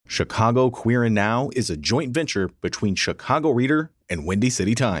Chicago Queer and Now is a joint venture between Chicago Reader and Windy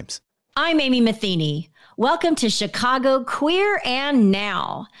City Times. I'm Amy Matheny. Welcome to Chicago Queer and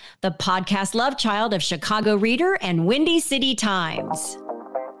Now, the podcast love child of Chicago Reader and Windy City Times.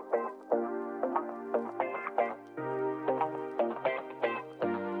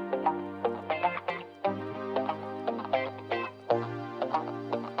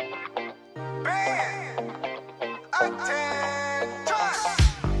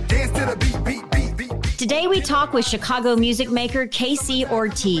 Today we talk with Chicago music maker Casey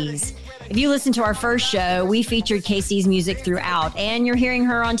Ortiz. If you listened to our first show, we featured Casey's music throughout, and you're hearing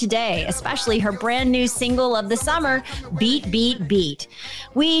her on today, especially her brand new single of the summer, Beat, Beat, Beat.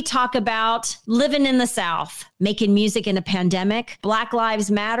 We talk about living in the South, making music in a pandemic, Black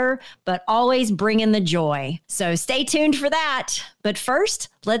Lives Matter, but always bringing the joy. So stay tuned for that. But first,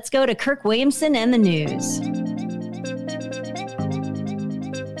 let's go to Kirk Williamson and the news.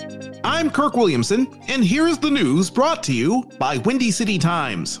 I'm Kirk Williamson, and here is the news brought to you by Windy City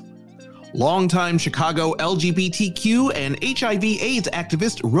Times. Longtime Chicago LGBTQ and HIV/AIDS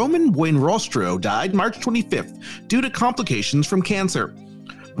activist Roman Buenrostro died March 25th due to complications from cancer.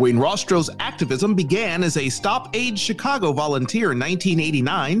 Buenrostro's activism began as a Stop AIDS Chicago volunteer in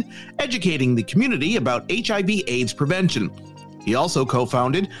 1989, educating the community about HIV/AIDS prevention. He also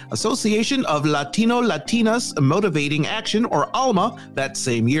co-founded Association of Latino Latinas Motivating Action, or ALMA, that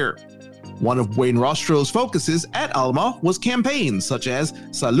same year. One of Buenrostro's focuses at ALMA was campaigns such as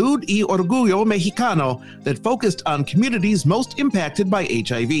Salud y Orgullo Mexicano that focused on communities most impacted by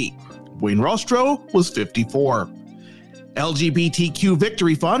HIV. Buenrostro was 54. LGBTQ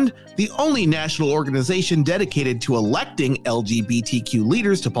Victory Fund, the only national organization dedicated to electing LGBTQ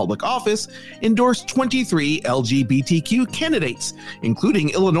leaders to public office, endorsed 23 LGBTQ candidates,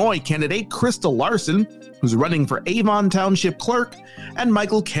 including Illinois candidate Krista Larson, who's running for Avon Township Clerk, and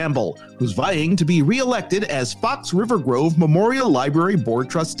Michael Campbell, who's vying to be re-elected as Fox River Grove Memorial Library Board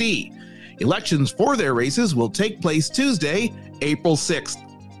Trustee. Elections for their races will take place Tuesday, April 6th.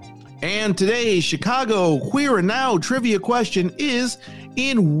 And today's Chicago Queer and Now trivia question is,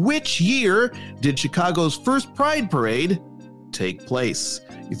 in which year did Chicago's first Pride Parade take place?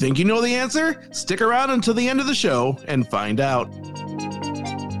 You think you know the answer? Stick around until the end of the show and find out.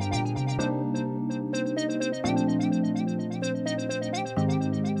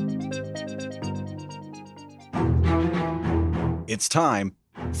 It's time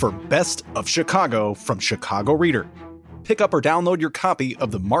for Best of Chicago from Chicago Reader. Pick up or download your copy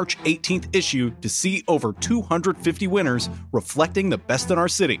of the March 18th issue to see over 250 winners reflecting the best in our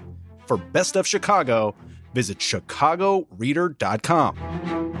city. For Best of Chicago, visit chicagoreader.com.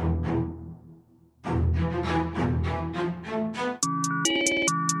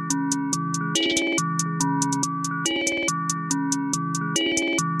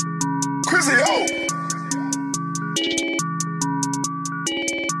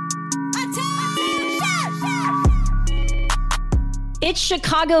 It's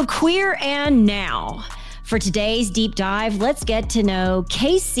Chicago Queer and Now. For today's deep dive, let's get to know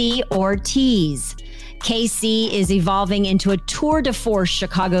Casey Ortiz. Casey is evolving into a tour de force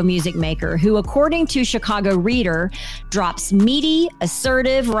Chicago music maker who, according to Chicago Reader, drops meaty,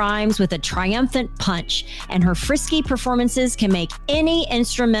 assertive rhymes with a triumphant punch, and her frisky performances can make any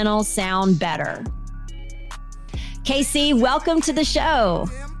instrumental sound better. Casey, welcome to the show.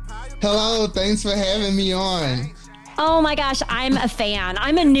 Hello, thanks for having me on. Oh my gosh, I'm a fan.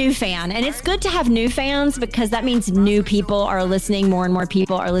 I'm a new fan. And it's good to have new fans because that means new people are listening. More and more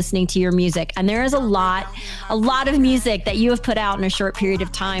people are listening to your music. And there is a lot of music that you have put out in a short period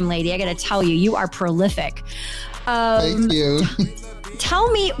of time, lady. I got to tell you, you are prolific. Thank you.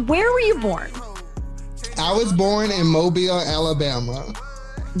 Tell me, where were you born? I was born in Mobile, Alabama.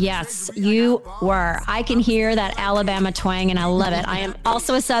 Yes, you were. I can hear that Alabama twang and I love it. I am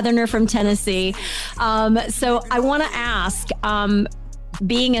also a Southerner from Tennessee. So I want to ask,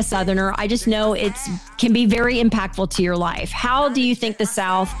 being a Southerner, I just know it can be very impactful to your life. How do you think the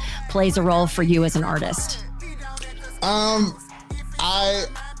South plays a role for you as an artist? I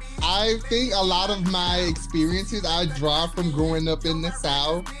think a lot of my experiences I draw from growing up in the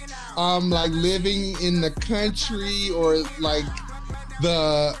South, like living in the country or like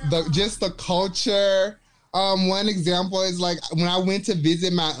the culture. One example is like when I went to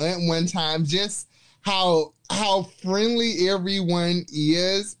visit my aunt one time, just how friendly everyone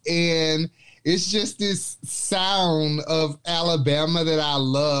is, and it's just this sound of Alabama that I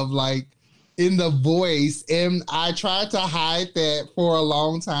love, like in the voice. And I tried to hide that for a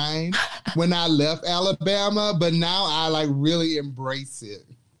long time when I left Alabama, but now I like really embrace it.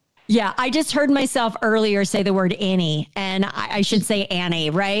 Yeah, I just heard myself earlier say the word Annie, and I should say Annie,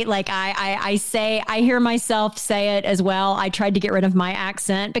 right? Like I hear myself say it as well. I tried to get rid of my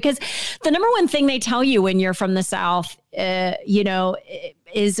accent because the number one thing they tell you when you're from the South,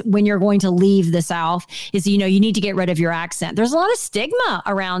 is when you're going to leave the South is, you need to get rid of your accent. There's a lot of stigma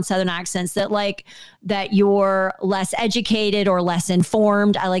around Southern accents that you're less educated or less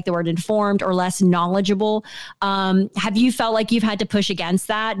informed. I like the word informed, or less knowledgeable. Have you felt like you've had to push against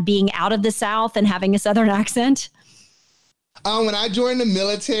that, being out of the South and having a Southern accent? When I joined the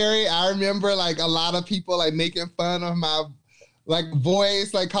military, I remember like a lot of people like making fun of my like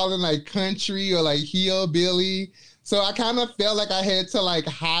voice, like calling like country or like hillbilly. So I kind of felt like I had to like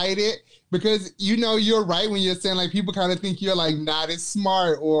hide it because, you're right when you're saying like people kind of think you're like not as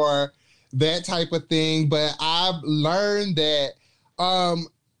smart or that type of thing. But I've learned that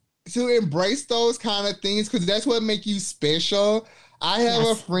to embrace those kind of things, because that's what make you special. I have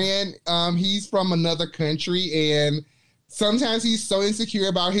a friend, he's from another country, and sometimes he's so insecure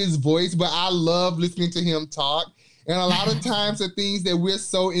about his voice, but I love listening to him talk. And a lot of times the things that we're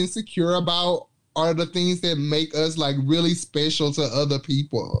so insecure about are the things that make us like really special to other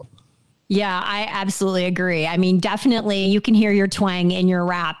people. Yeah, I absolutely agree. I mean, definitely you can hear your twang in your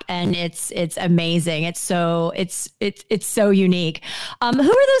rap, and it's amazing. It's so unique. Who are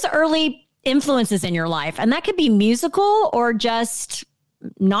those early influences in your life? And that could be musical or just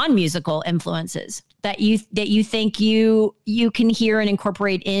non-musical influences that you think you can hear and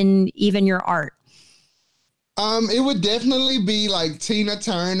incorporate in even your art. It would definitely be like Tina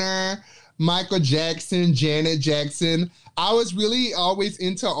Turner, Michael Jackson, Janet Jackson. I was really always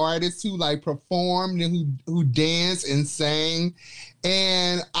into artists who like performed and who danced and sang.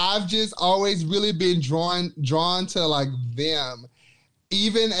 And I've just always really been drawn to like them.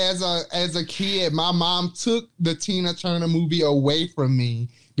 Even as a kid, my mom took the Tina Turner movie away from me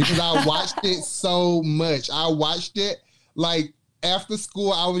because I watched it so much. I watched it like after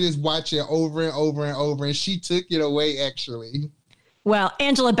school, I would just watch it over and over and over. And she took it away, actually. Well,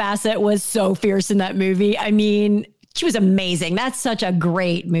 Angela Bassett was so fierce in that movie. I mean, she was amazing. That's such a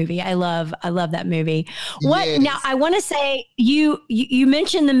great movie. I love that movie. Now, I want to say you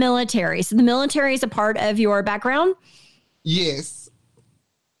mentioned the military. So the military is a part of your background? Yes.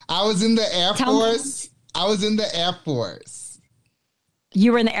 I was in the Air Force. I was in the Air Force.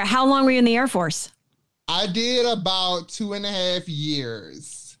 You were in the Air. How long were you in the Air Force? I did about 2.5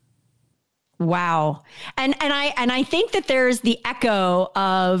 years. Wow. And I think that there's the echo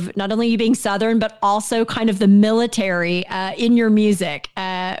of not only you being Southern, but also kind of the military in your music,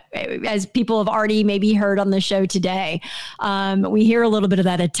 as people have already maybe heard on the show today. We hear a little bit of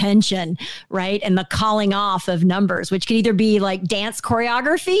that attention, right? And the calling off of numbers, which could either be like dance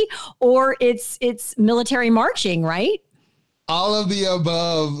choreography or it's military marching, right? All of the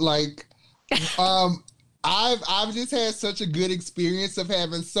above. Like, I've just had such a good experience of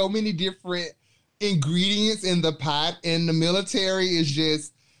having so many different ingredients in the pot, and the military is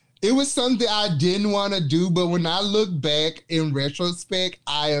just, it was something I didn't want to do, but when I look back in retrospect,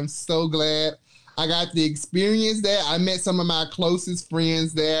 I am so glad I got the experience there. I met some of my closest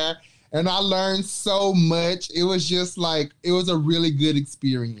friends there, and I learned so much. It was just like, it was a really good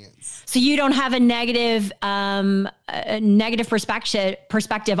experience. So you don't have a negative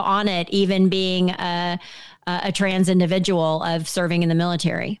perspective on it, even being a trans individual of serving in the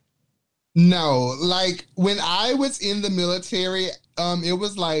military? No, like when I was in the military, it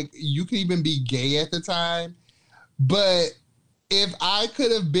was like you can even be gay at the time. But if I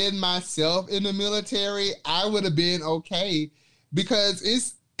could have been myself in the military, I would have been okay, because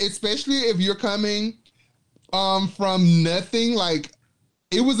it's, especially if you're coming from nothing, like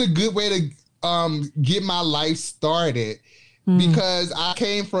it was a good way to get my life started, because I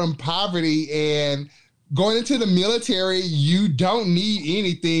came from poverty, and going into the military, you don't need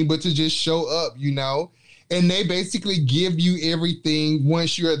anything but to just show up, and they basically give you everything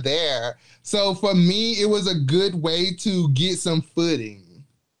once you're there. So for me, it was a good way to get some footing.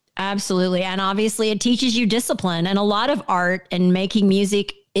 Absolutely. And obviously it teaches you discipline, and a lot of art and making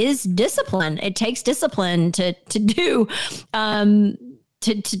music is discipline. It takes discipline to do,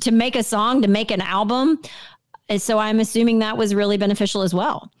 to make a song, to make an album. And so I'm assuming that was really beneficial as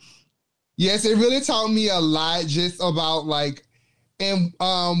well. Yes, it really taught me a lot just about like, and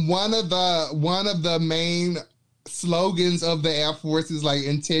one of the main slogans of the Air Force is like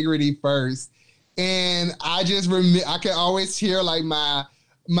integrity first. And I just I can always hear like my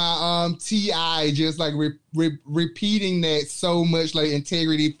TI just like repeating that so much, like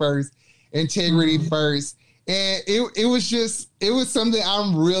integrity first. And it was something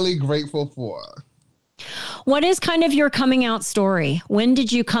I'm really grateful for. What is kind of your coming out story? When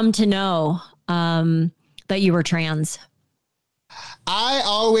did you come to know that you were trans? I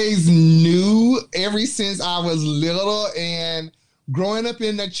always knew ever since I was little, and growing up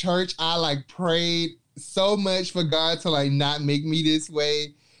in the church, I like prayed so much for God to like not make me this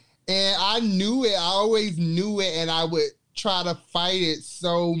way. And I knew it. I always knew it. And I would try to fight it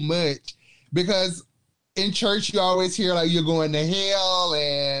so much because in church, you always hear like you're going to hell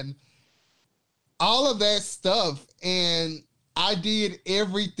and all of that stuff. And I did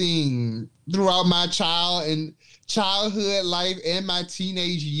everything throughout my childhood life and my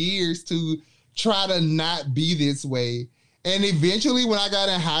teenage years to try to not be this way. And eventually when I got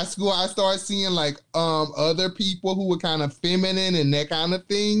in high school, I started seeing like other people who were kind of feminine and that kind of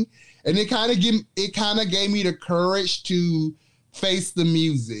thing. And it kind of gave me the courage to face the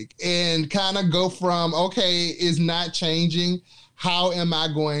music and kind of go from, okay, it's not changing. How am I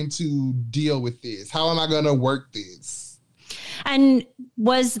going to deal with this? How am I going to work this? And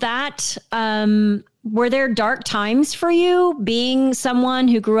was that, were there dark times for you being someone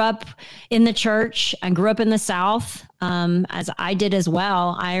who grew up in the church and grew up in the South, as I did as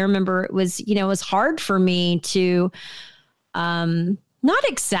well? I remember it was hard for me to not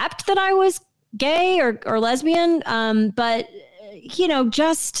accept that I was gay or lesbian, but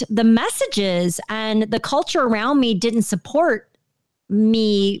just the messages and the culture around me didn't support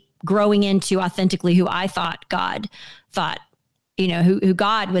me growing into authentically who I thought God thought, who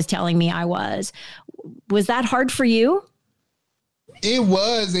God was telling me I was. Was that hard for you? It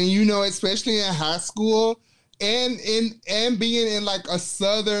was. And, especially in high school and being in like a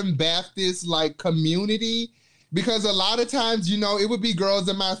Southern Baptist like community, because a lot of times, it would be girls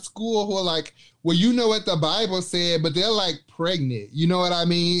in my school who are like, well, you know what the Bible said, but they're like pregnant. You know what I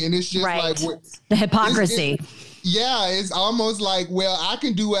mean? And it's just like the hypocrisy. It's almost like, well, I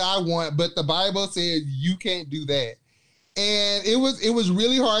can do what I want, but the Bible says you can't do that. And it was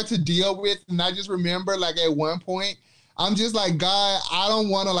really hard to deal with. And I just remember like at one point, I'm just like, God, I don't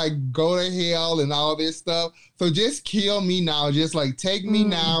want to like go to hell and all this stuff. So just kill me now. Just like take me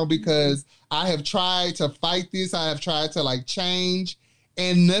now, because I have tried to fight this. I have tried to like change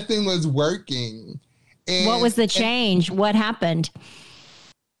and nothing was working. And what was the change? What happened?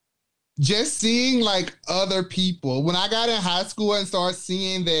 Just seeing like other people. When I got in high school and started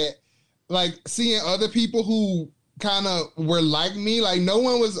seeing that, like seeing other people who kind of were like me, like no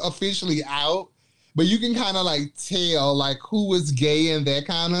one was officially out, but you can kind of like tell like who was gay and that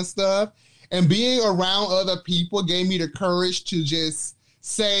kind of stuff. And being around other people gave me the courage to just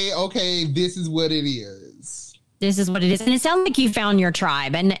say, okay, this is what it is. This is what it is. And it sounds like you found your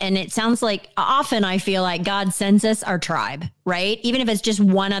tribe. And it sounds like often I feel like God sends us our tribe, right? Even if it's just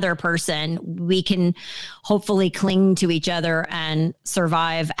one other person, we can hopefully cling to each other and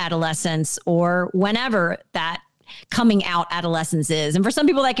survive adolescence or whenever that coming out adolescence is. And for some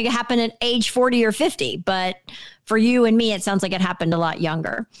people that could happen at age 40 or 50. But for you and me, it sounds like it happened a lot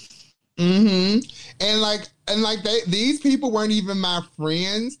younger. Mm-hmm. And these people weren't even my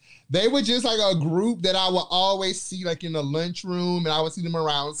friends. They were just like a group that I would always see like in the lunchroom, and I would see them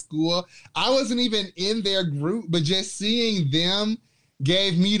around school. I wasn't even in their group, but just seeing them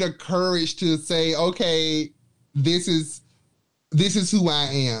gave me the courage to say, okay, this is who I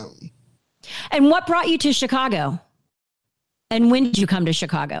am. And what brought you to Chicago? And when did you come to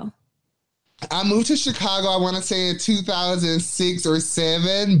Chicago? I moved to Chicago, I want to say in 2006 or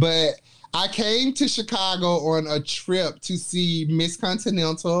 7, but I came to Chicago on a trip to see Miss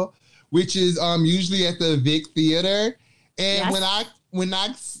Continental, which is usually at the Vic Theater. And yes. when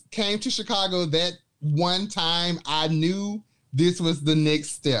I came to Chicago that one time, I knew this was the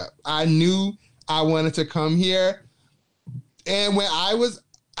next step. I knew I wanted to come here. And when I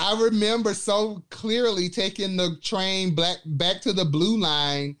remember so clearly taking the train back to the Blue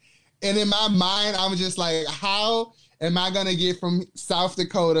Line. And in my mind, I was just like, how am I going to get from South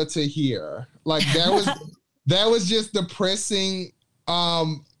Dakota to here? Like that was just the pressing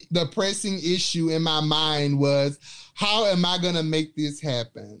issue in my mind was, how am I going to make this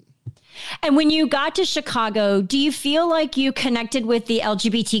happen? And when you got to Chicago, do you feel like you connected with the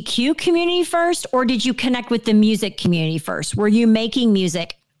LGBTQ community first, or did you connect with the music community first? Were you making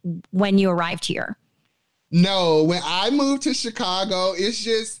music when you arrived here? No, when I moved to Chicago, it's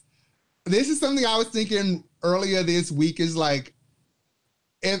just, this is something I was thinking earlier this week is like,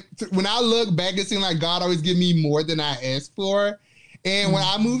 when I look back, it seemed like God always give me more than I asked for. And when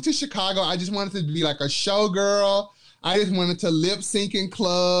I moved to Chicago, I just wanted to be like a showgirl. I just wanted to lip sync in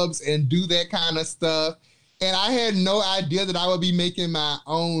clubs and do that kind of stuff. And I had no idea that I would be making my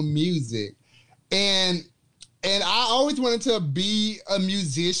own music. And And I always wanted to be a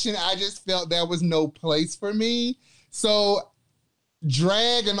musician. I just felt there was no place for me. So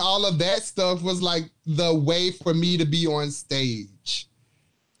drag and all of that stuff was like the way for me to be on stage.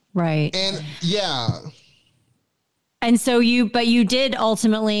 Right. And yeah. And so you did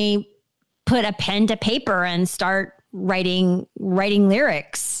ultimately put a pen to paper and start writing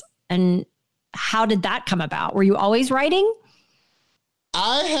lyrics. And how did that come about? Were you always writing?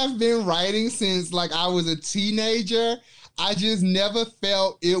 I have been writing since like I was a teenager. I just never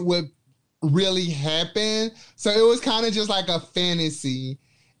felt it would really happen. So it was kind of just like a fantasy.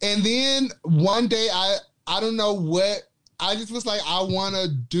 And then one day I don't know what, I just was like, I want to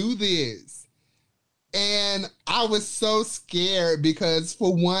do this. And I was so scared because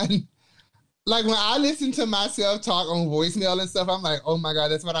for one, like when I listen to myself talk on voicemail and stuff, I'm like, oh my God,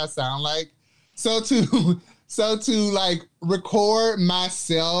 that's what I sound like. So to like record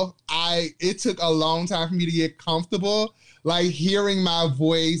myself, it took a long time for me to get comfortable, like hearing my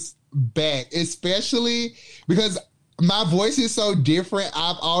voice back, especially because my voice is so different.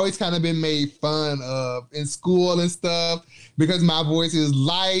 I've always kind of been made fun of in school and stuff because my voice is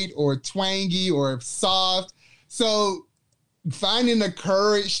light or twangy or soft. So finding the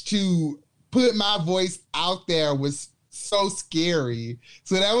courage to put my voice out there was so scary.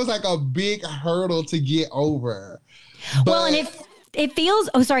 So that was like a big hurdle to get over. Well, and it feels,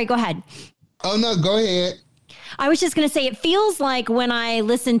 oh, sorry, go ahead. Oh no, go ahead. I was just going to say, it feels like when I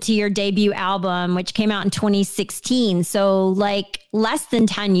listened to your debut album, which came out in 2016, so less than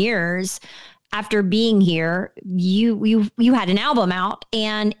 10 years after being here, you had an album out,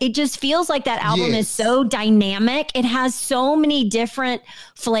 and it just feels like that album is so dynamic. It has so many different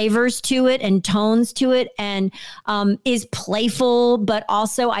flavors to it and tones to it, and is playful, but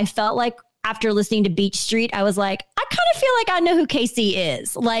also I felt like after listening to Beach Street, I was like, I kind of feel like I know who KC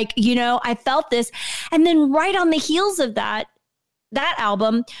is. Like, I felt this. And then right on the heels of that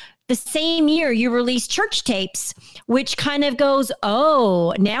album, the same year you released Church Tapes, which kind of goes,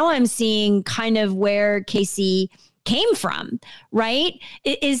 oh, now I'm seeing kind of where KC came from, right?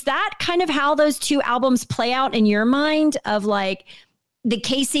 Is that kind of how those two albums play out in your mind, of like the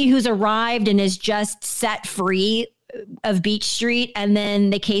KC who's arrived and is just set free of Beach Street, and then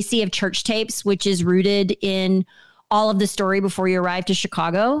the KC of Church Tapes, which is rooted in all of the story before you arrived to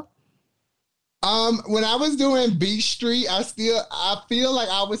Chicago? When I was doing Beach Street, I feel like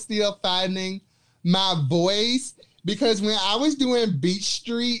I was still finding my voice, because when I was doing Beach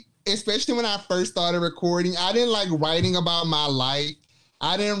Street, especially when I first started recording, I didn't like writing about my life.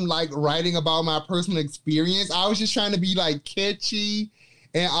 I didn't like writing about my personal experience. I was just trying to be like catchy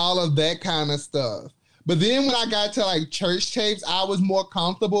and all of that kind of stuff. But then when I got to like Church Tapes, I was more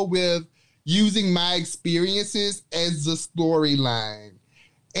comfortable with using my experiences as the storyline.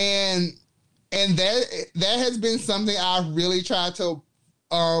 And that has been something I've really tried to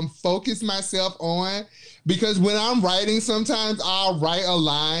focus myself on, because when I'm writing, sometimes I'll write a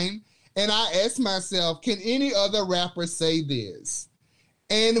line and I ask myself, can any other rapper say this?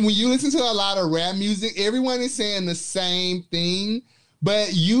 And when you listen to a lot of rap music, everyone is saying the same thing,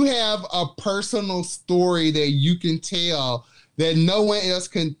 but you have a personal story that you can tell that no one else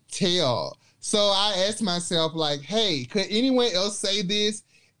can tell. So I asked myself, like, hey, could anyone else say this?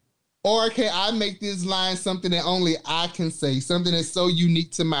 Or can I make this line something that only I can say, something that's so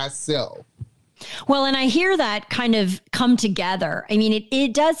unique to myself? Well, and I hear that kind of come together. I mean,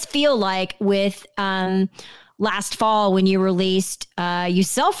 it does feel like with last fall when you released, you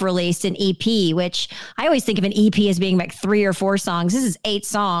self-released an EP, which I always think of an EP as being like 3 or 4 songs. This is 8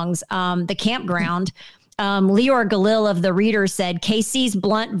 songs. The Campground. Leor Galil of The Reader said, KC's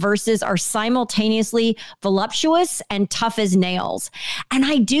blunt verses are simultaneously voluptuous and tough as nails. And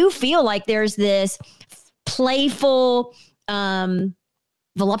I do feel like there's this playful,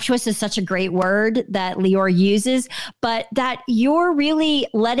 voluptuous is such a great word that Leor uses, but that you're really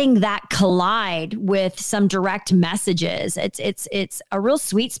letting that collide with some direct messages. It's a real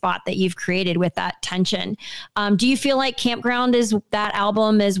sweet spot that you've created with that tension. Do you feel like Campground that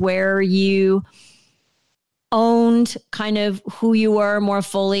album is where you owned kind of who you were more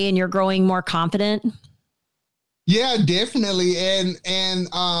fully and you're growing more confident? Yeah, definitely. And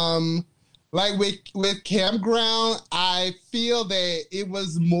like with Campground, I feel that it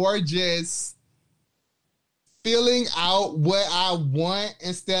was more just filling out what I want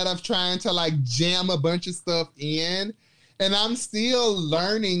instead of trying to like jam a bunch of stuff in. And I'm still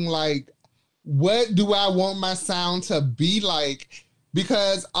learning, like, what do I want my sound to be like?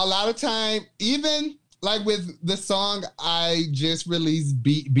 Because a lot of time, even like with the song I just released,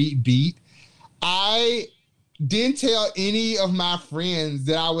 Beat, Beat, Beat, I didn't tell any of my friends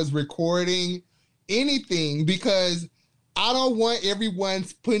that I was recording anything, because I don't want everyone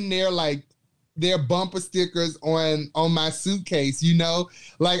putting their bumper stickers on my suitcase, you know?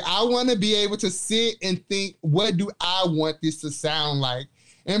 Like, I want to be able to sit and think, what do I want this to sound like?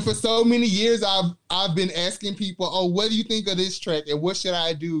 And for so many years, I've been asking people, oh, what do you think of this track? And what should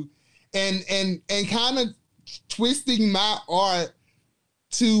I do? And kind of twisting my art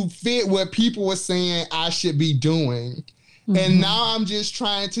to fit what people were saying I should be doing. Mm-hmm. And now I'm just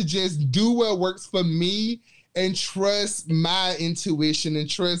trying to just do what works for me and trust my intuition and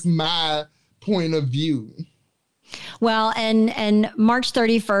trust my point of view. Well, and March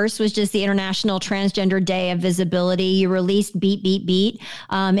 31st was just the International Transgender Day of Visibility. You released Beat, Beat, Beat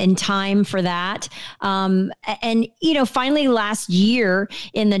in time for that. And, you know, finally last year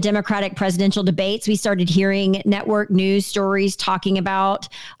in the Democratic presidential debates, we started hearing network news stories talking about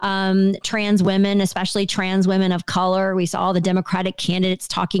trans women, especially trans women of color. We saw the Democratic candidates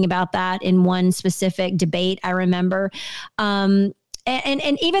talking about that in one specific debate, I remember.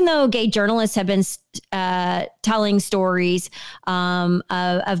 And even though gay journalists have been telling stories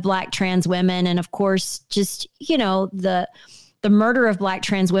of Black trans women, and of course, just, you know, the murder of Black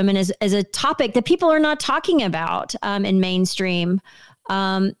trans women is a topic that people are not talking about in mainstream.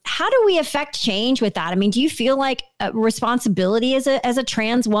 How do we affect change with that? I mean, do you feel like a responsibility as a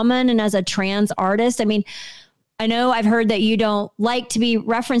trans woman and as a trans artist? I mean, I know I've heard that you don't like to be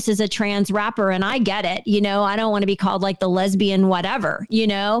referenced as a trans rapper, and I get it. You know, I don't want to be called like the lesbian whatever, you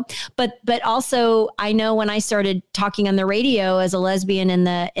know, but also I know when I started talking on the radio as a lesbian in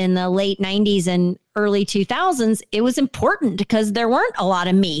the late 90s and early 2000s, it was important because there weren't a lot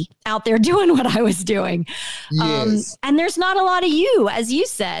of me out there doing what I was doing. Yes. And there's not a lot of you, as you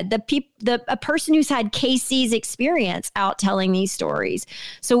said, a person who's had KC's experience out telling these stories.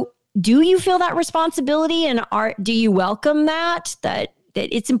 So do you feel that responsibility, and do you welcome that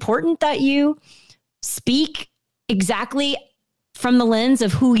it's important that you speak exactly from the lens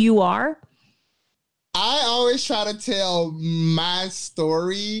of who you are? I always try to tell my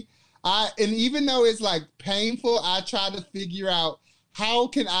story. And even though it's like painful, I try to figure out how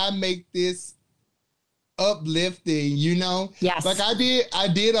can I make this uplifting, you know? Yes. Like I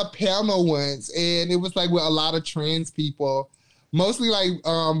did a panel once, and it was like with a lot of trans people, mostly like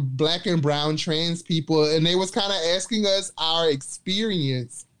Black and brown trans people, and they was kind of asking us our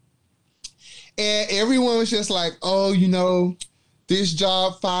experience. And everyone was just like, oh, you know, this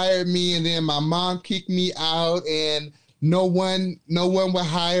job fired me, and then my mom kicked me out, and no one would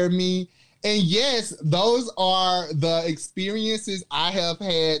hire me. And yes, those are the experiences I have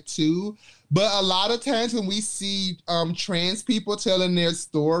had too. But a lot of times when we see trans people telling their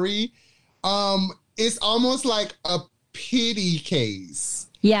story, it's almost like a pity case.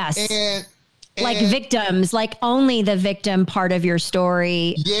 Yes. And like victims, like only the victim part of your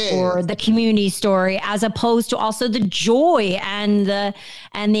story, yes, or the community story, as opposed to also the joy and the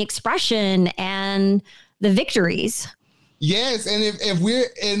expression and the victories. Yes. And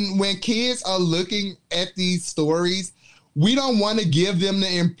when kids are looking at these stories, we don't want to give them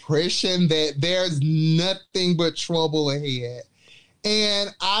the impression that there's nothing but trouble ahead. And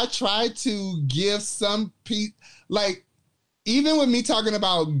I try to give some people, like, even with me talking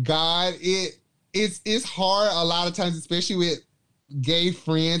about God, it's hard a lot of times, especially with gay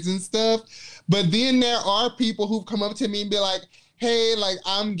friends and stuff. But then there are people who come up to me and be like, hey, like,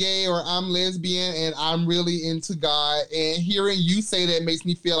 I'm gay or I'm lesbian and I'm really into God. And hearing you say that makes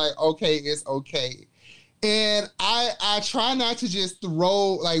me feel like, okay, it's okay. And I try not to just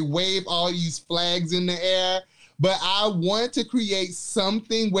wave all these flags in the air, but I want to create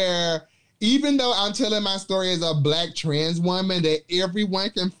something where, even though I'm telling my story as a Black trans woman, that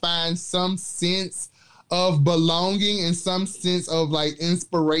everyone can find some sense of belonging and some sense of like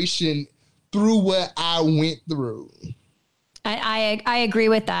inspiration through what I went through. I agree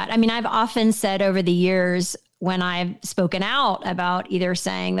with that. I mean, I've often said over the years when I've spoken out about either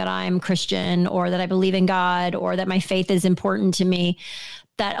saying that I'm Christian or that I believe in God or that my faith is important to me,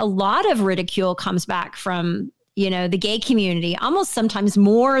 that a lot of ridicule comes back from, you know, the gay community, almost sometimes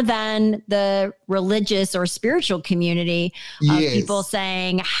more than the religious or spiritual community of people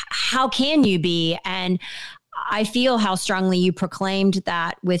saying, how can you be? And I feel how strongly you proclaimed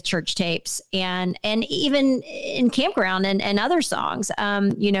that with Church Tapes and even in Campground and other songs.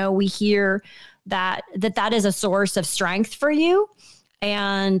 You know, we hear that is a source of strength for you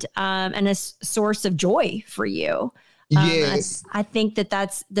and a source of joy for you. Yes. I think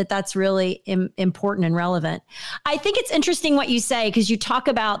that's really important and relevant. I think it's interesting what you say, because you talk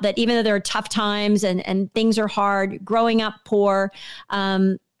about that even though there are tough times and things are hard, growing up poor,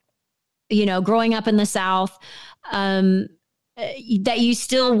 you know, growing up in the South, that you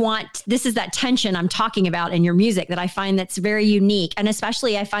still want, this is that tension I'm talking about in your music that I find that's very unique. And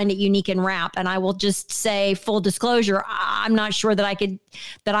especially I find it unique in rap. And I will just say, full disclosure, I'm not sure that I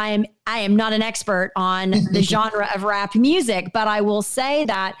am not an expert on the genre of rap music, but I will say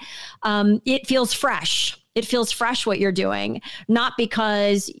that it feels fresh. It feels fresh what you're doing, not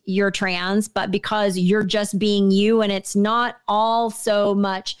because you're trans, but because you're just being you. And it's not all so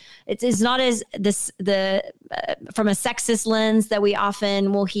much. It's not as from a sexist lens that we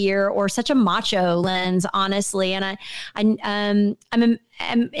often will hear, or such a macho lens, honestly. And I'm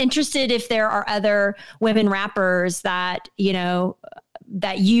interested if there are other women rappers that, you know,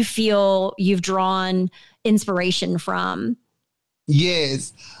 that you feel you've drawn inspiration from.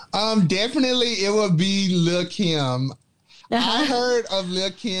 Yes. Definitely it would be Lil' Kim. I heard of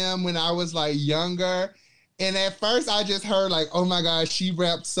Lil' Kim when I was like younger. And at first I just heard like, oh my God, she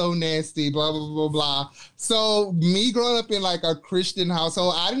raps so nasty, blah, blah, blah, blah. So me growing up in like a Christian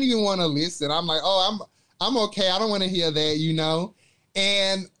household, I didn't even want to listen. I'm like, oh, I'm okay. I don't want to hear that, you know?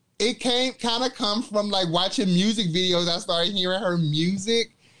 And it kind of come from like watching music videos. I started hearing her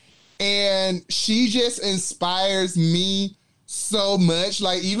music, and she just inspires me so much.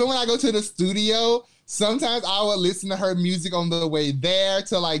 Like even when I go to the studio, sometimes I would listen to her music on the way there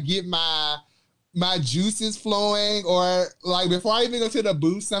to like get my juices flowing, or like before I even go to the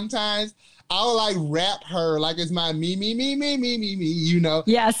booth, sometimes I would like rap her like it's my me, you know?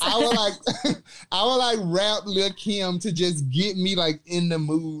 Yes. I would like rap Lil' Kim to just get me like in the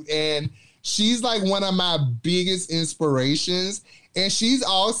mood. And she's like one of my biggest inspirations. And she's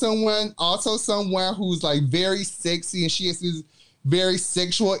also someone who's like very sexy, and she has this very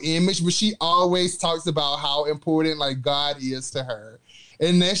sexual image, but she always talks about how important like God is to her.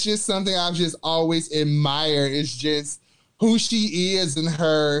 And that's just something I've just always admired. It's just who she is, and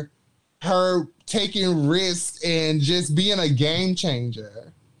her taking risks and just being a game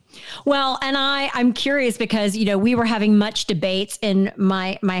changer. Well, and I'm curious because, you know, we were having much debates in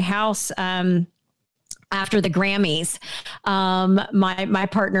my house after the Grammys. My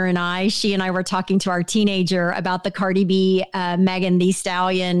partner and she and I were talking to our teenager about the Cardi B, Megan Thee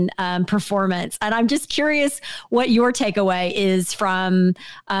Stallion performance. And I'm just curious what your takeaway is from,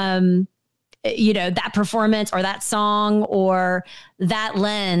 you know, that performance or that song or that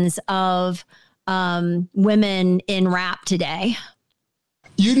lens of women in rap today.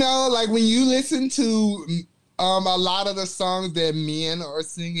 You know, like when you listen to a lot of the songs that men are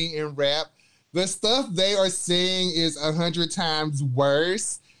singing in rap, the stuff they are saying is 100 times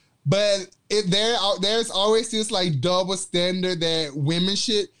worse. But there's always this like double standard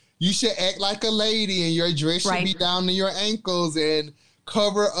that you should act like a lady, and your dress should be down to your ankles and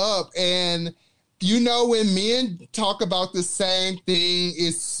cover up. And you know, when men talk about the same thing,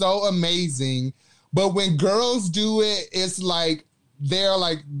 it's so amazing. But when girls do it, it's like they're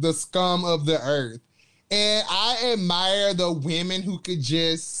like the scum of the earth. And I admire the women who could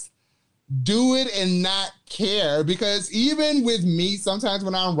just do it and not care, because even with me, sometimes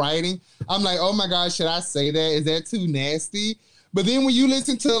when I'm writing, I'm like, oh my gosh, should I say that? Is that too nasty? But then when you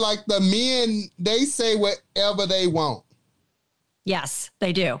listen to like the men, they say whatever they want. Yes,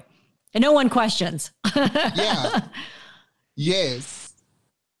 they do. And no one questions. Yeah. Yes.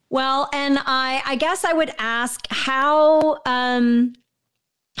 Well, and I guess I would ask how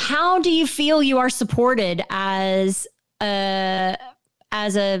do you feel you are supported as a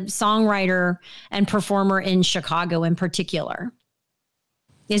songwriter and performer in Chicago in particular?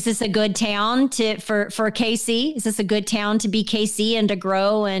 Is this a good town for KC? Is this a good town to be KC and to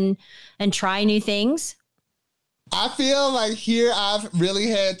grow and try new things? I feel like here I've really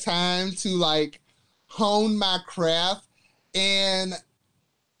had time to like hone my craft, and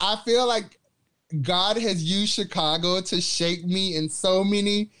I feel like God has used Chicago to shape me in so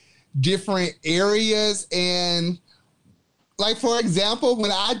many different areas. And like, for example,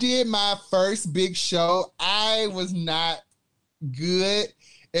 when I did my first big show, I was not good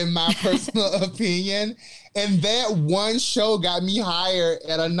in my personal opinion. And that one show got me hired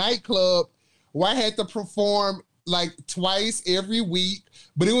at a nightclub where I had to perform like twice every week,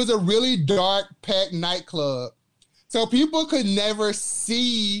 but it was a really dark, packed nightclub. So people could never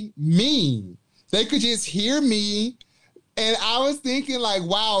see me. They could just hear me. And I was thinking like,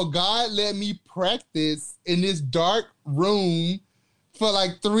 wow, God let me practice in this dark room for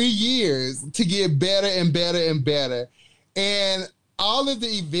like 3 years to get better and better and better. And all of the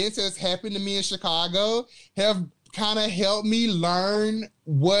events that's happened to me in Chicago have kind of helped me learn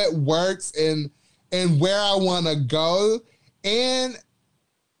what works and where I want to go. And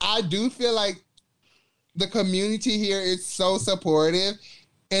I do feel like the community here is so supportive.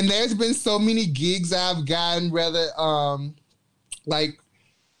 And there's been so many gigs I've gotten, whether like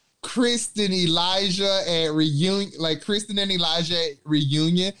Kristen Elijah at reunion, like Kristen and Elijah at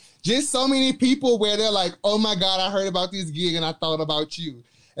reunion. Just so many people where they're like, oh my God, I heard about this gig and I thought about you.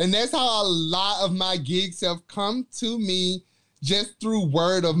 And that's how a lot of my gigs have come to me, just through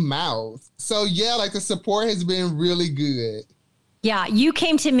word of mouth. So yeah, like the support has been really good. Yeah, you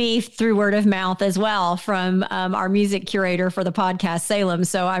came to me through word of mouth as well from our music curator for the podcast, Salem.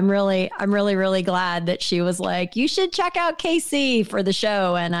 So I'm really glad that she was like, you should check out KC for the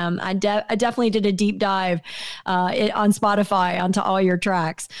show. And I definitely did a deep dive on Spotify onto all your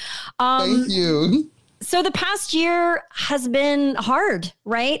tracks. Thank you. So the past year has been hard,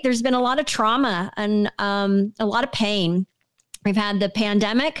 right? There's been a lot of trauma and a lot of pain. We've had the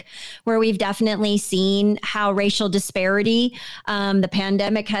pandemic where we've definitely seen how racial disparity, the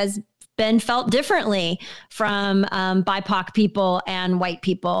pandemic has been felt differently from BIPOC people and white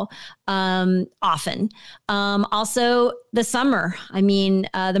people often. Also the summer, I mean,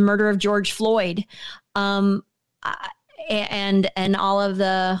 the murder of George Floyd and all of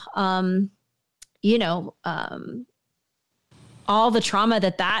the, all the trauma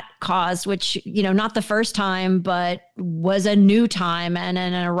that caused, which, not the first time, but was a new time and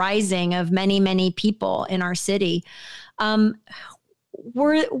a rising of many, many people in our city. Was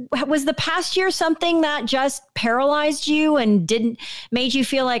the past year something that just paralyzed you and made you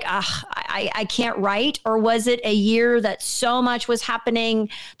feel like, I can't write? Or was it a year that so much was happening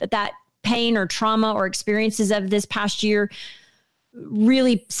that pain or trauma or experiences of this past year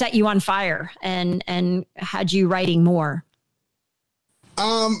really set you on fire and had you writing more?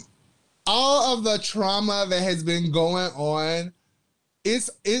 All of the trauma that has been going on, it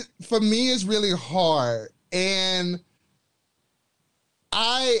for me is really hard. And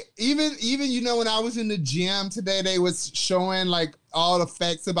I even when I was in the gym today, they was showing like all the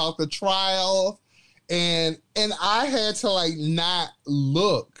facts about the trial, and I had to like not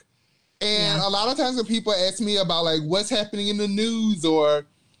look. And a lot of times when people ask me about like what's happening in the news, or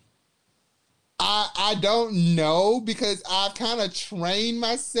I don't know, because I've kind of trained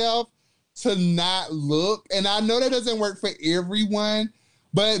myself to not look. And I know that doesn't work for everyone,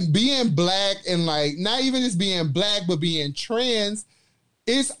 but being Black and like not even just being Black, but being trans,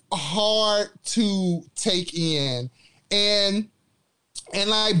 it's hard to take in. And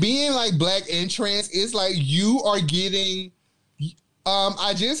like being like Black and trans, it's like you are getting,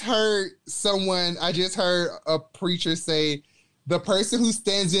 I just heard a preacher say, the person who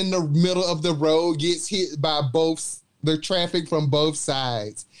stands in the middle of the road gets hit by the traffic from both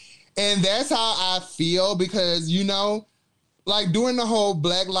sides. And that's how I feel, because, like during the whole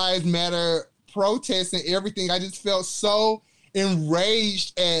Black Lives Matter protests and everything, I just felt so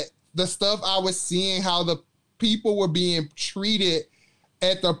enraged at the stuff I was seeing, how the people were being treated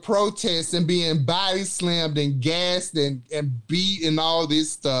at the protests and being body slammed and gassed and beat and all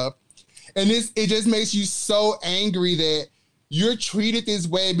this stuff. And it just makes you so angry that you're treated this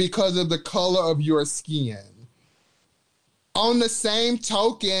way because of the color of your skin. On the same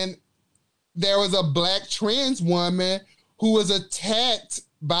token, there was a Black trans woman who was attacked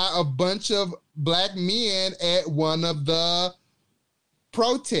by a bunch of Black men at one of the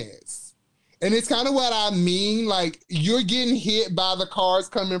protests. And it's kind of what I mean. Like, you're getting hit by the cars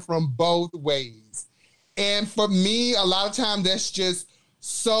coming from both ways. And for me, a lot of times that's just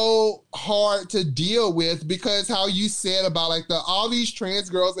so hard to deal with, because how you said about like all these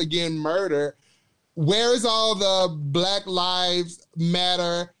trans girls are getting murdered. Where's all the Black Lives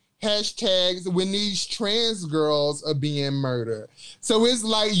Matter hashtags when these trans girls are being murdered? So it's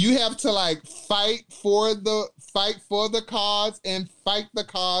like you have to like fight for the cause and fight the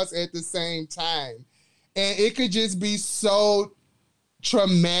cause at the same time. And it could just be so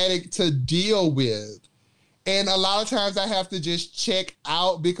traumatic to deal with. And a lot of times I have to just check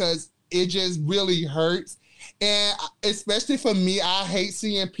out because it just really hurts. And especially for me, I hate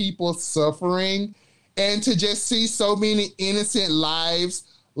seeing people suffering, and to just see so many innocent lives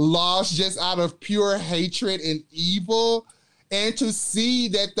lost just out of pure hatred and evil. And to see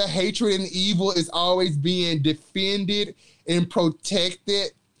that the hatred and evil is always being defended and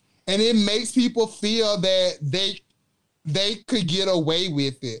protected. And it makes people feel that they could get away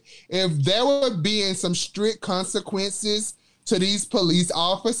with it. If there were being some strict consequences to these police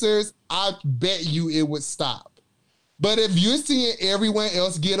officers, I bet you it would stop. But if you're seeing everyone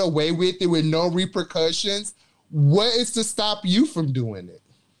else get away with it with no repercussions, what is to stop you from doing it?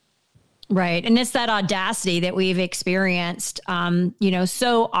 Right. And it's that audacity that we've experienced,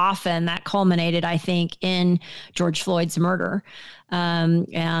 so often that culminated, I think, in George Floyd's murder, and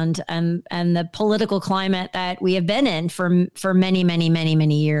the political climate that we have been in for many, many, many,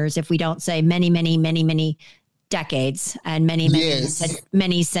 many years, if we don't say many, many, many, many decades and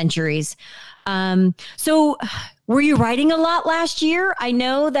many centuries. So were you writing a lot last year? I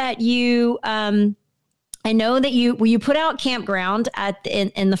know that you put out Campground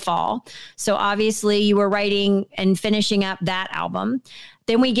in the fall. So obviously you were writing and finishing up that album.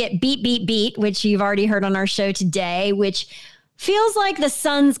 Then we get Beat, Beat, Beat, which you've already heard on our show today, which feels like the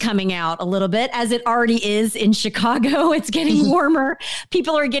sun's coming out a little bit, as it already is in Chicago. It's getting warmer.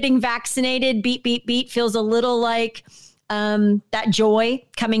 People are getting vaccinated. Beat, Beat, Beat feels a little like that joy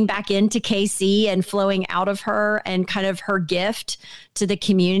coming back into KC and flowing out of her and kind of her gift to the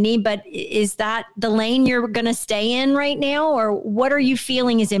community. But is that the lane you're going to stay in right now? Or what are you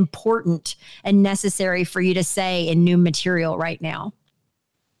feeling is important and necessary for you to say in new material right now?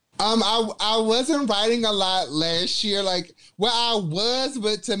 I wasn't writing a lot last year. Like, well, I was,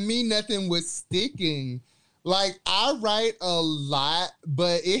 but to me, nothing was sticking. Like, I write a lot,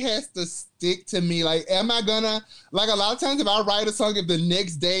 but it has to stick to me. Like, am I gonna, like, a lot of times if I write a song, if the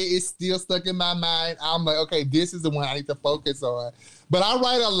next day it's still stuck in my mind, I'm like, okay, this is the one I need to focus on. But I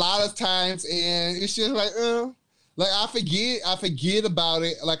write a lot of times and it's just like I forget about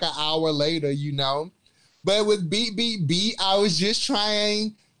it like an hour later, you know? But with Beat, Beat, Beat, I was just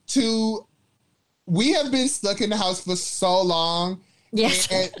trying to, we have been stuck in the house for so long. Yes.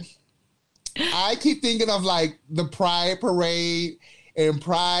 And I keep thinking of like the Pride Parade and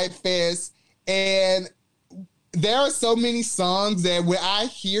Pride Fest. And there are so many songs that when I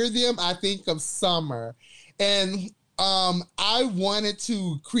hear them, I think of summer. And I wanted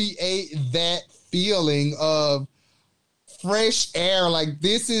to create that feeling of fresh air. Like,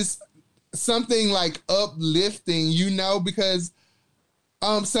 this is something like uplifting, you know, because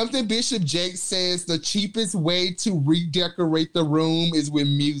something Bishop Jake says, the cheapest way to redecorate the room is with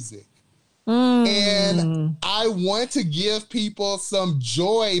music. And I want to give people some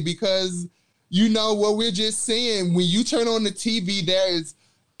joy because, you know, what we're just saying, when you turn on the TV, there is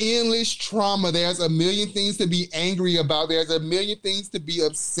endless trauma. There's a million things to be angry about. There's a million things to be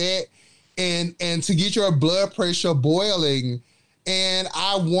upset and to get your blood pressure boiling. And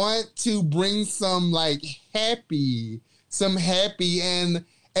I want to bring some like happy. And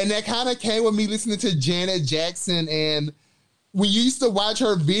that kind of came with me listening to Janet Jackson. And when you used to watch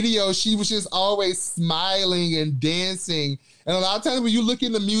her videos, she was just always smiling and dancing. And a lot of times when you look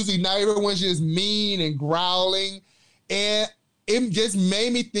in the music, now everyone's just mean and growling. And it just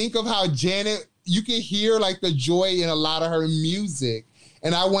made me think of how Janet, you can hear like the joy in a lot of her music.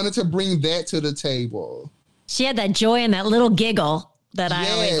 And I wanted to bring that to the table. She had that joy and that little giggle that I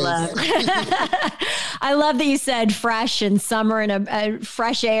always love. I love that you said fresh and summer and a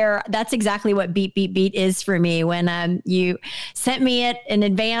fresh air. That's exactly what Beat, Beat, Beat is for me. When you sent me it in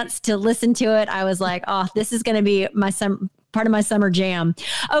advance to listen to it, I was like, oh, this is going to be part of my summer jam.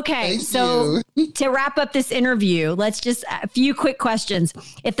 Okay, so to wrap up this interview, let's just a few quick questions.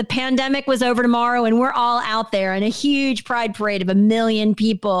 If the pandemic was over tomorrow and we're all out there in a huge pride parade of 1 million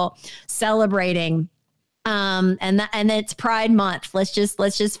people celebrating, and it's Pride Month. Let's just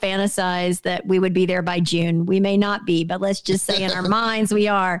fantasize that we would be there by June. We may not be, but let's just say in our minds we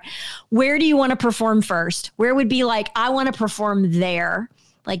are. Where do you want to perform first? Where would be like, I want to perform there?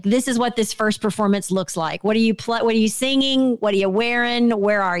 Like, this is what this first performance looks like. What are you what are you singing? What are you wearing?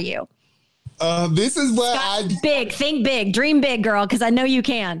 Where are you? This is what think big, dream big, girl, because I know you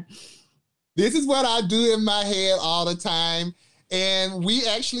can. This is what I do in my head all the time. And we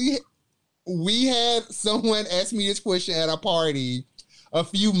had someone ask me this question at a party a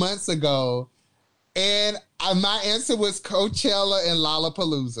few months ago, and my answer was Coachella and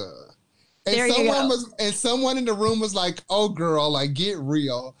Lollapalooza. And someone in the room was like, "Oh, girl, like, get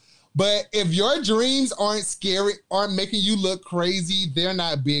real." But if your dreams aren't making you look crazy, they're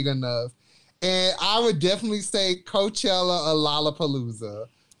not big enough. And I would definitely say Coachella or Lollapalooza.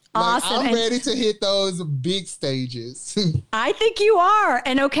 Awesome. Like, I'm ready to hit those big stages. I think you are.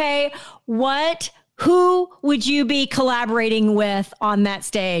 And okay, who would you be collaborating with on that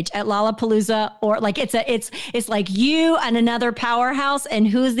stage at Lollapalooza? Or like it's like you and another powerhouse, and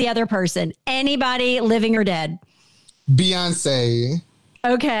who's the other person? Anybody living or dead? Beyonce.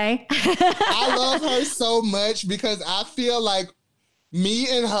 Okay. I love her so much because I feel like me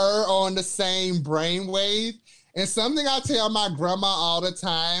and her are on the same brainwave. And something I tell my grandma all the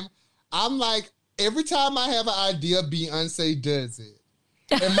time, I'm like, every time I have an idea, Beyonce does it.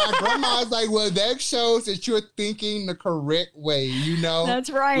 And my grandma's like, well, that shows that you're thinking the correct way, you know? That's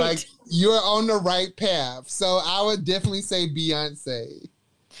right. Like, you're on the right path. So I would definitely say Beyonce.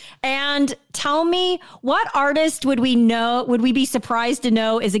 And tell me, what artist would we be surprised to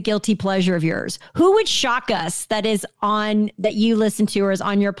know is a guilty pleasure of yours? Who would shock us that you listen to or is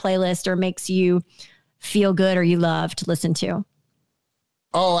on your playlist or makes you feel good or you love to listen to?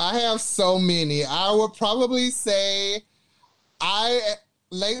 Oh, I have so many. I would probably say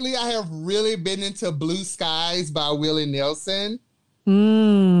lately I have really been into Blue Skies by Willie Nelson.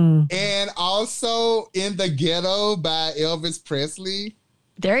 And also In the Ghetto by Elvis Presley.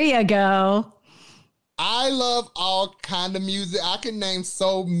 There you go. I love all kind of music. I can name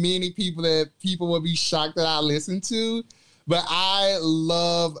so many people that people will be shocked that I listen to, but I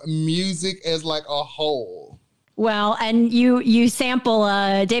love music as like a whole. Well, and you sample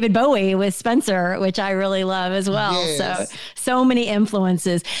David Bowie with Spencer, which I really love as well. Yes. So many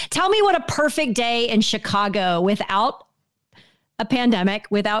influences. Tell me what a perfect day in Chicago without a pandemic,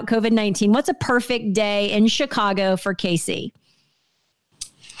 without COVID-19. What's a perfect day in Chicago for Casey?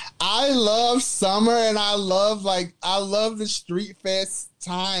 I love summer, and I love the street fest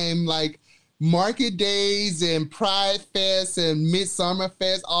time, like Market Days and Pride Fest and Midsummer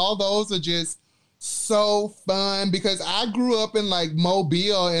Fest. All those are just so fun because I grew up in like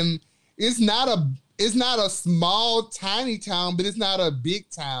Mobile, and it's not a small tiny town, but it's not a big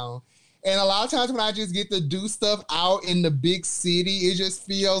town. And a lot of times when I just get to do stuff out in the big city, it just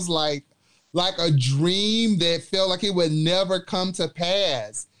feels like a dream that felt like it would never come to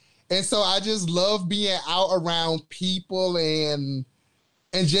pass. And so I just love being out around people and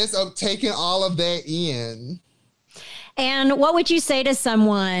just taking all of that in. And what would you say to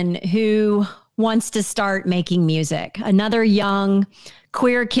someone who wants to start making music? Another young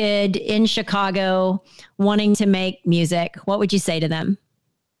queer kid in Chicago wanting to make music. What would you say to them?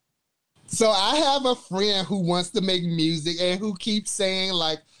 So I have a friend who wants to make music and who keeps saying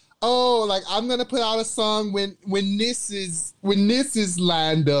like, oh, like I'm going to put out a song when this is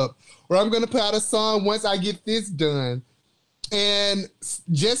lined up, or I'm going to put out a song once I get this done. And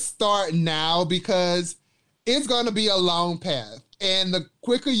just start now because it's going to be a long path. And the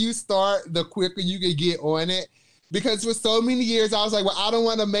quicker you start, the quicker you can get on it. Because for so many years, I was like, well, I don't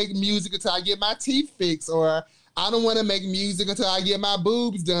want to make music until I get my teeth fixed, or I don't want to make music until I get my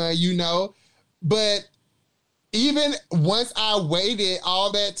boobs done, you know? But even once I waited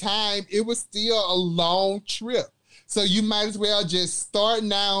all that time, it was still a long trip. So you might as well just start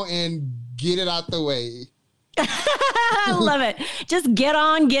now and get it out the way. I love it. Just get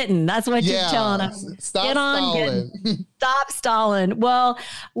on getting. That's what you're telling us. Stop stalling. Stop stalling. Well,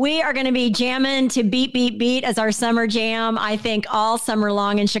 we are going to be jamming to Beat, Beat, Beat as our summer jam. I think all summer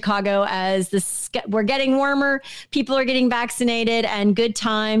long in Chicago as we're getting warmer, people are getting vaccinated, and good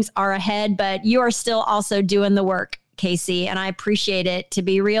times are ahead. But you are still also doing the work, Casey, and I appreciate it to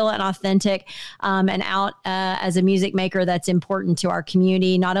be real and authentic and out as a music maker that's important to our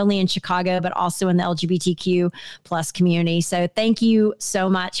community, not only in Chicago, but also in the LGBTQ plus community. So thank you so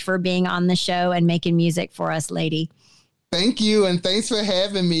much for being on the show and making music for us, lady. Thank you. And thanks for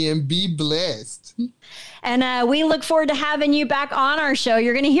having me, and be blessed. And we look forward to having you back on our show.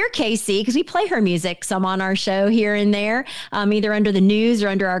 You're going to hear Casey because we play her music some on our show here and there, either under the news or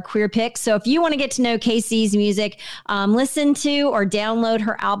under our queer picks. So if you want to get to know Casey's music, listen to or download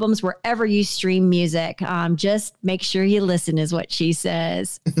her albums wherever you stream music. Just make sure you listen is what she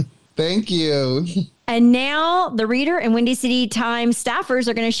says. Thank you. And now the Reader and Windy City Times staffers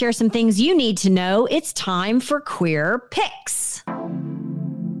are going to share some things you need to know. It's time for Queer Picks.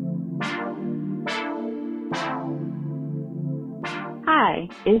 Hi,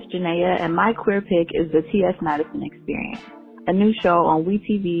 it's Janaea, and my queer pick is the T.S. Madison Experience, a new show on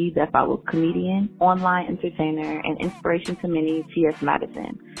WeTV that follows comedian, online entertainer, and inspiration to many T.S.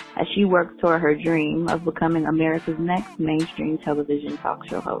 Madison as she works toward her dream of becoming America's next mainstream television talk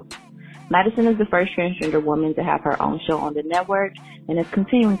show host. Madison is the first transgender woman to have her own show on the network and is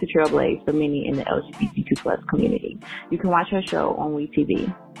continuing to trailblaze for many in the LGBTQ+ community. You can watch her show on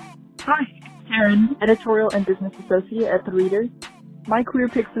WeTV. Hi, Karen, editorial and business associate at The Reader. My queer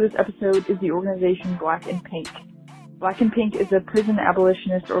pick for this episode is the organization Black in Pink. Black in Pink is a prison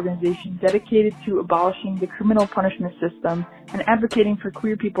abolitionist organization dedicated to abolishing the criminal punishment system and advocating for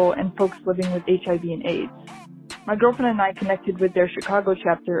queer people and folks living with HIV and AIDS. My girlfriend and I connected with their Chicago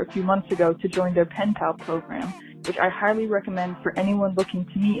chapter a few months ago to join their Pen Pal program, which I highly recommend for anyone looking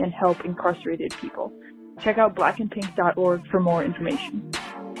to meet and help incarcerated people. Check out blackandpink.org for more information.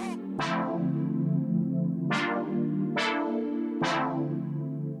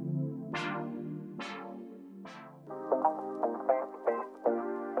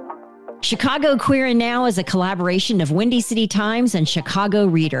 Chicago Queer and Now is a collaboration of Windy City Times and Chicago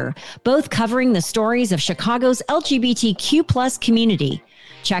Reader, both covering the stories of Chicago's LGBTQ+ community.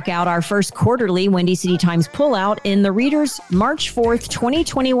 Check out our first quarterly Windy City Times pullout in the Reader's March 4th,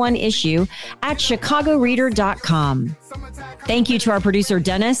 2021 issue at chicagoreader.com. Thank you to our producer,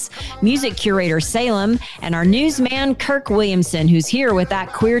 Dennis, music curator, Salem, and our newsman, Kirk Williamson, who's here with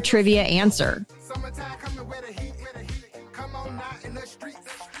that queer trivia answer.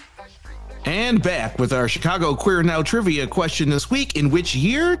 And back with our Chicago Queer Now trivia question this week. In which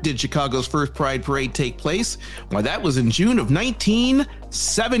year did Chicago's first Pride Parade take place? Why, that was in June of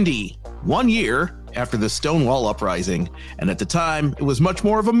 1970, 1 year after the Stonewall Uprising. And at the time, it was much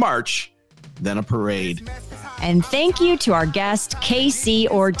more of a march than a parade. And thank you to our guest, KC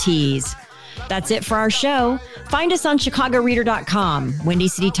Ortiz. That's it for our show. Find us on chicagoreader.com,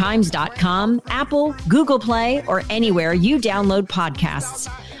 windycitytimes.com, Apple, Google Play, or anywhere you download podcasts.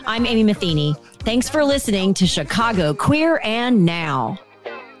 I'm Amy Matheny. Thanks for listening to Chicago Queer and Now.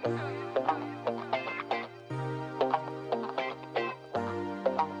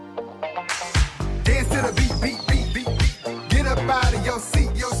 Dance to the beat, beat, beat, beat, beat. Get up out of your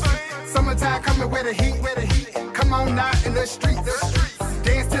seat, your seat. Summertime coming where the heat, where the heat. Come on out in the streets, the streets.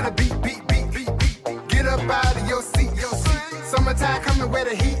 Dance to the beat, beat, beat, beat, beat. Get up out of your seat, your seat. Summertime coming where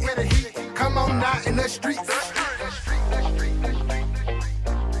the heat, where the heat. Come on out in the streets.